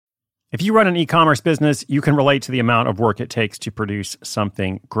If you run an e-commerce business, you can relate to the amount of work it takes to produce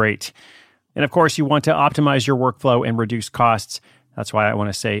something great. And of course, you want to optimize your workflow and reduce costs. That's why I want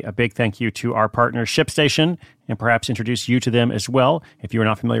to say a big thank you to our partner, ShipStation, and perhaps introduce you to them as well. If you are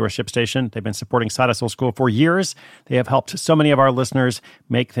not familiar with ShipStation, they've been supporting Side Hustle School for years. They have helped so many of our listeners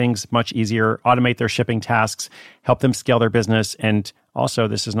make things much easier, automate their shipping tasks, help them scale their business, and also,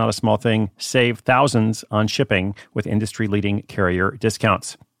 this is not a small thing, save thousands on shipping with industry-leading carrier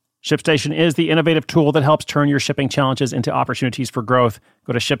discounts. ShipStation is the innovative tool that helps turn your shipping challenges into opportunities for growth.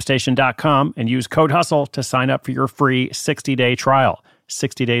 Go to ShipStation.com and use code HUSTLE to sign up for your free 60-day trial.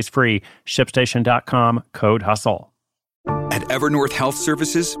 60 days free. ShipStation.com, code HUSTLE. At Evernorth Health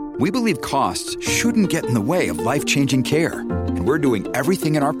Services, we believe costs shouldn't get in the way of life-changing care. And we're doing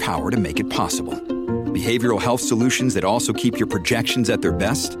everything in our power to make it possible. Behavioral health solutions that also keep your projections at their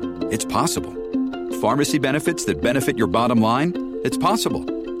best? It's possible. Pharmacy benefits that benefit your bottom line? It's possible.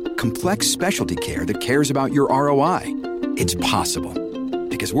 Complex specialty care that cares about your ROI. It's possible.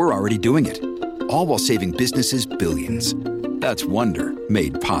 Because we're already doing it. All while saving businesses billions. That's Wonder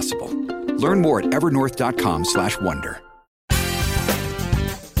made possible. Learn more at evernorth.com/wonder.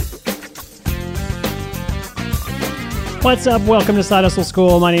 What's up? Welcome to Side Hustle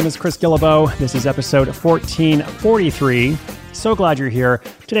School. My name is Chris Guillebeau. This is episode 1443. So glad you're here.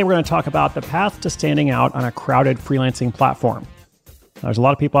 Today we're going to talk about the path to standing out on a crowded freelancing platform. There's a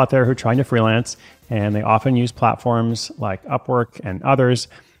lot of people out there who are trying to freelance, and they often use platforms like Upwork and others,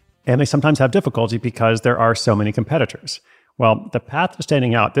 and they sometimes have difficulty because there are so many competitors. Well, the path to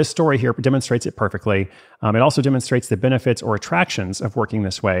standing out, this story here demonstrates it perfectly. It also demonstrates the benefits or attractions of working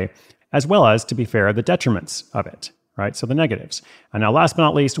this way, as well as, to be fair, the detriments of it, right? So the negatives. And now, last but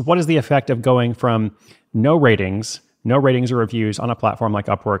not least, what is the effect of going from no ratings or reviews on a platform like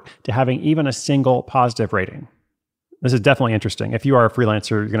Upwork to having even a single positive rating? This is definitely interesting. If you are a freelancer,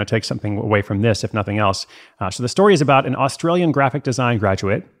 you're going to take something away from this, if nothing else. So the story is about an Australian graphic design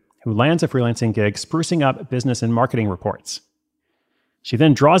graduate who lands a freelancing gig sprucing up business and marketing reports. She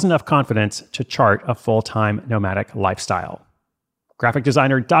then draws enough confidence to chart a full-time nomadic lifestyle. Graphic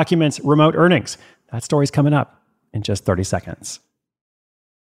designer documents remote earnings. That story's coming up in just 30 seconds.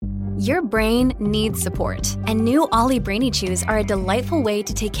 Your brain needs support, and new Ollie Brainy Chews are a delightful way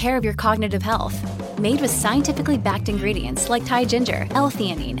to take care of your cognitive health. Made with scientifically backed ingredients like Thai ginger,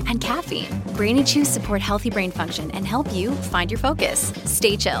 L-theanine, and caffeine, Brainy Chews support healthy brain function and help you find your focus,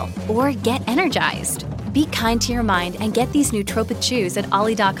 stay chill, or get energized. Be kind to your mind and get these nootropic chews at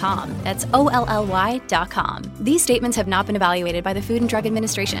ollie.com. That's OLLY.com. These statements have not been evaluated by the Food and Drug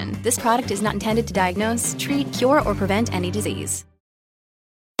Administration. This product is not intended to diagnose, treat, cure, or prevent any disease.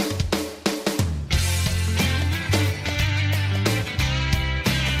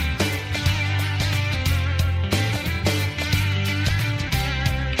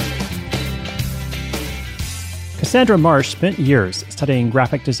 Cassandra Marsh spent years studying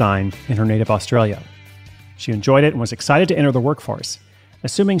graphic design in her native Australia. She enjoyed it and was excited to enter the workforce,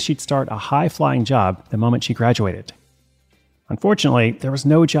 assuming she'd start a high-flying job the moment she graduated. Unfortunately, there was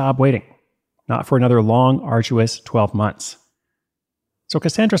no job waiting, not for another long, arduous 12 months. So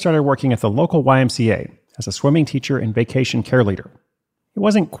Cassandra started working at the local YMCA as a swimming teacher and vacation care leader. It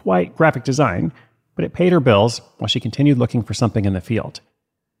wasn't quite graphic design, but it paid her bills while she continued looking for something in the field.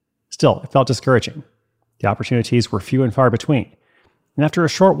 Still, it felt discouraging. The opportunities were few and far between. And after a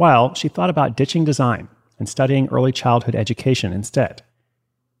short while, she thought about ditching design and studying early childhood education instead.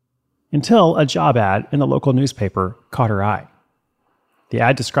 Until a job ad in the local newspaper caught her eye. The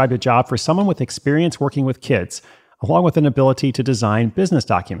ad described a job for someone with experience working with kids, along with an ability to design business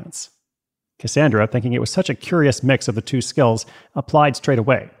documents. Cassandra, thinking it was such a curious mix of the two skills, applied straight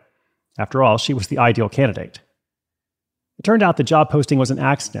away. After all, she was the ideal candidate. It turned out the job posting was an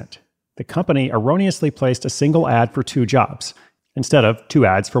accident. The company erroneously placed a single ad for two jobs, instead of two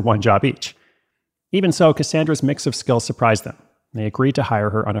ads for one job each. Even so, Cassandra's mix of skills surprised them. They agreed to hire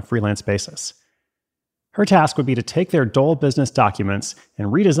her on a freelance basis. Her task would be to take their dull business documents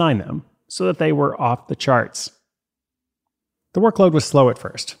and redesign them so that they were off the charts. The workload was slow at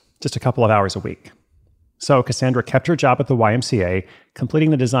first, just a couple of hours a week. So Cassandra kept her job at the YMCA,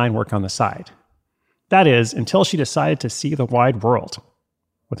 completing the design work on the side. That is, until she decided to see the wide world.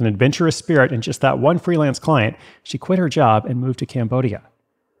 With an adventurous spirit and just that one freelance client, she quit her job and moved to Cambodia.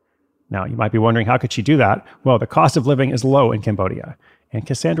 Now, you might be wondering, how could she do that? Well, the cost of living is low in Cambodia, and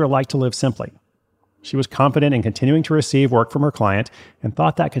Cassandra liked to live simply. She was confident in continuing to receive work from her client and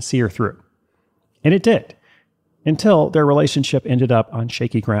thought that could see her through. And it did, until their relationship ended up on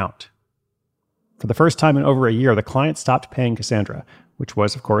shaky ground. For the first time in over a year, the client stopped paying Cassandra, which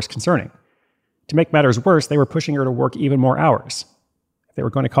was, of course, concerning. To make matters worse, they were pushing her to work even more hours. If they were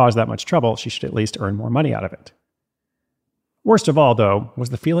going to cause that much trouble, she should at least earn more money out of it. Worst of all, though,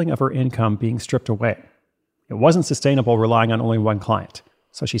 was the feeling of her income being stripped away. It wasn't sustainable relying on only one client,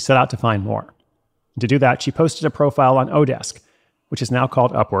 so she set out to find more. And to do that, she posted a profile on Odesk, which is now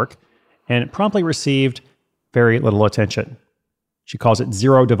called Upwork, and it promptly received very little attention. She calls it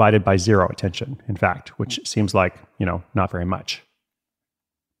 0 divided by 0 attention, in fact, which seems like, not very much.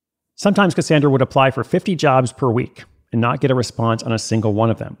 Sometimes Cassandra would apply for 50 jobs per week and not get a response on a single one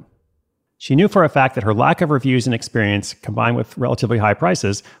of them. She knew for a fact that her lack of reviews and experience, combined with relatively high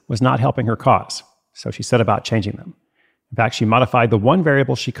prices, was not helping her cause, so she set about changing them. In fact, she modified the one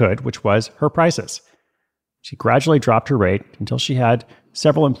variable she could, which was her prices. She gradually dropped her rate until she had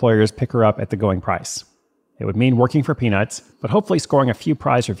several employers pick her up at the going price. It would mean working for peanuts, but hopefully scoring a few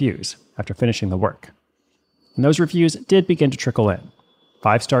prize reviews after finishing the work. And those reviews did begin to trickle in.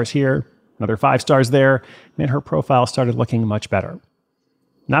 5 stars here, another 5 stars there, and her profile started looking much better.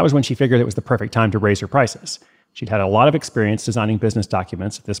 And that was when she figured it was the perfect time to raise her prices. She'd had a lot of experience designing business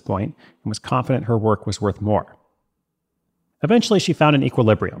documents at this point and was confident her work was worth more. Eventually, she found an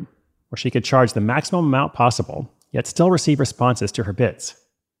equilibrium where she could charge the maximum amount possible, yet still receive responses to her bids.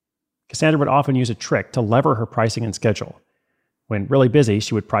 Cassandra would often use a trick to lever her pricing and schedule. When really busy,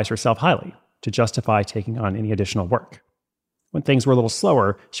 she would price herself highly to justify taking on any additional work. When things were a little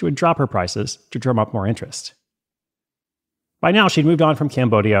slower, she would drop her prices to drum up more interest. By now, she'd moved on from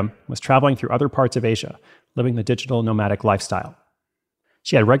Cambodia, was traveling through other parts of Asia, living the digital nomadic lifestyle.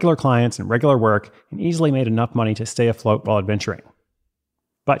 She had regular clients and regular work and easily made enough money to stay afloat while adventuring.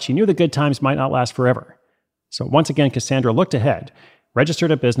 But she knew the good times might not last forever. So once again, Cassandra looked ahead, registered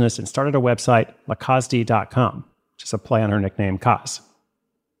a business, and started a website, lakazdi.com, which is a play on her nickname, Kaz.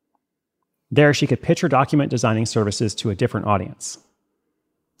 There, she could pitch her document designing services to a different audience.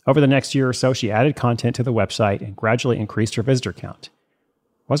 Over the next year or so, she added content to the website and gradually increased her visitor count.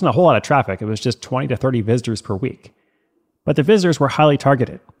 It wasn't a whole lot of traffic, it was just 20 to 30 visitors per week. But the visitors were highly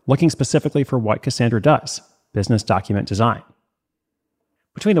targeted, looking specifically for what Cassandra does, business document design.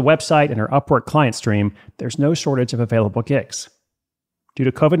 Between the website and her Upwork client stream, there's no shortage of available gigs. Due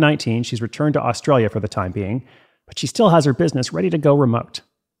to COVID-19, she's returned to Australia for the time being, but she still has her business ready to go remote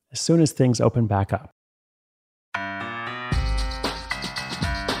as soon as things open back up.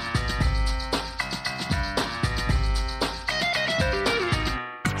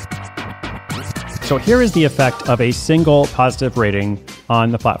 So here is the effect of a single positive rating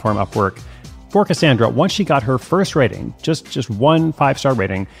on the platform Upwork. For Cassandra, once she got her first rating, just one 5-star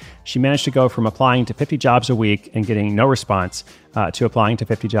rating, she managed to go from applying to 50 jobs a week and getting no response to applying to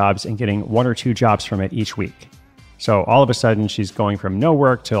 50 jobs and getting 1 or 2 jobs from it each week. So all of a sudden, she's going from no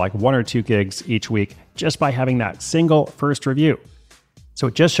work to like 1 or 2 gigs each week just by having that single first review. So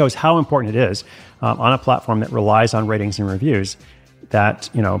it just shows how important it is on a platform that relies on ratings and reviews that,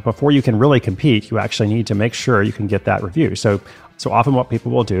 before you can really compete, you actually need to make sure you can get that review. So often what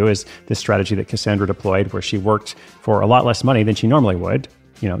people will do is this strategy that Cassandra deployed where she worked for a lot less money than she normally would,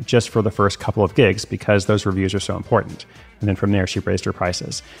 just for the first couple of gigs because those reviews are so important. And then from there, she raised her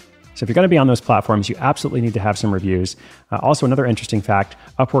prices. So if you're going to be on those platforms, you absolutely need to have some reviews. Also, another interesting fact,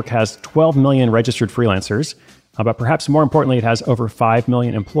 Upwork has 12 million registered freelancers, but perhaps more importantly, it has over 5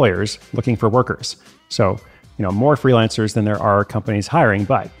 million employers looking for workers. So, more freelancers than there are companies hiring,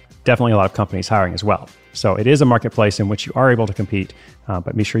 but definitely a lot of companies hiring as well. So it is a marketplace in which you are able to compete,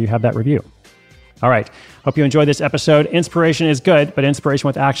 but be sure you have that review. All right. Hope you enjoyed this episode. Inspiration is good, but inspiration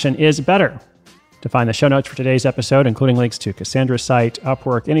with action is better. To find the show notes for today's episode, including links to Cassandra's site,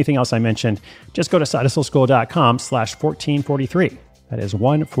 Upwork, anything else I mentioned, just go to sidehustleschool.com/1443. That is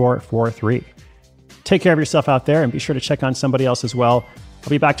 1443. Take care of yourself out there and be sure to check on somebody else as well. I'll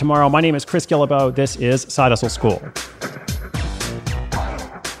be back tomorrow. My name is Chris Guillebeau. This is Side Hustle School.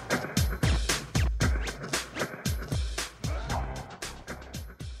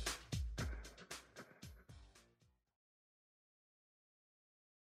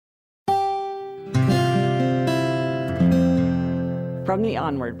 From the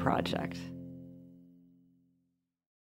Onward Project.